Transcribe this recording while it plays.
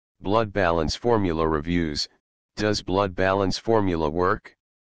Blood balance formula reviews. Does blood balance formula work?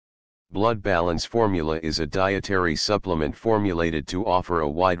 Blood balance formula is a dietary supplement formulated to offer a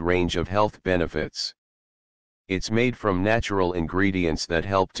wide range of health benefits. It's made from natural ingredients that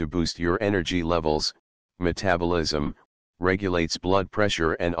help to boost your energy levels, metabolism, regulates blood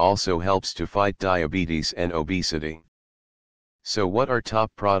pressure and also helps to fight diabetes and obesity. So what are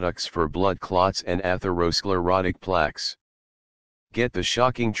top products for blood clots and atherosclerotic plaques? Get the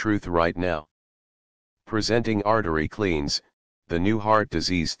shocking truth right now. Presenting ArteryCleanze, the new heart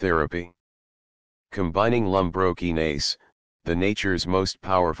disease therapy. Combining Lumbrokinase, the nature's most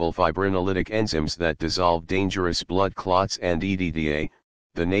powerful fibrinolytic enzymes that dissolve dangerous blood clots, and EDTA,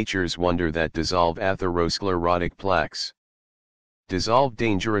 the nature's wonder that dissolve atherosclerotic plaques. Dissolve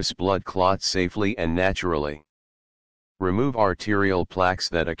dangerous blood clots safely and naturally. Remove arterial plaques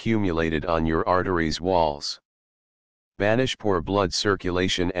that accumulated on your arteries walls. Banish poor blood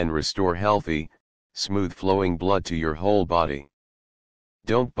circulation and restore healthy, smooth flowing blood to your whole body.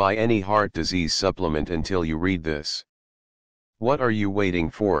 Don't buy any heart disease supplement until you read this. What are you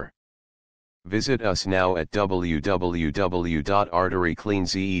waiting for? Visit us now at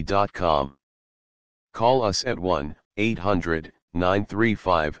www.arterycleanze.com. Call us at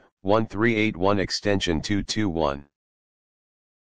 1-800-935-1381 extension 221.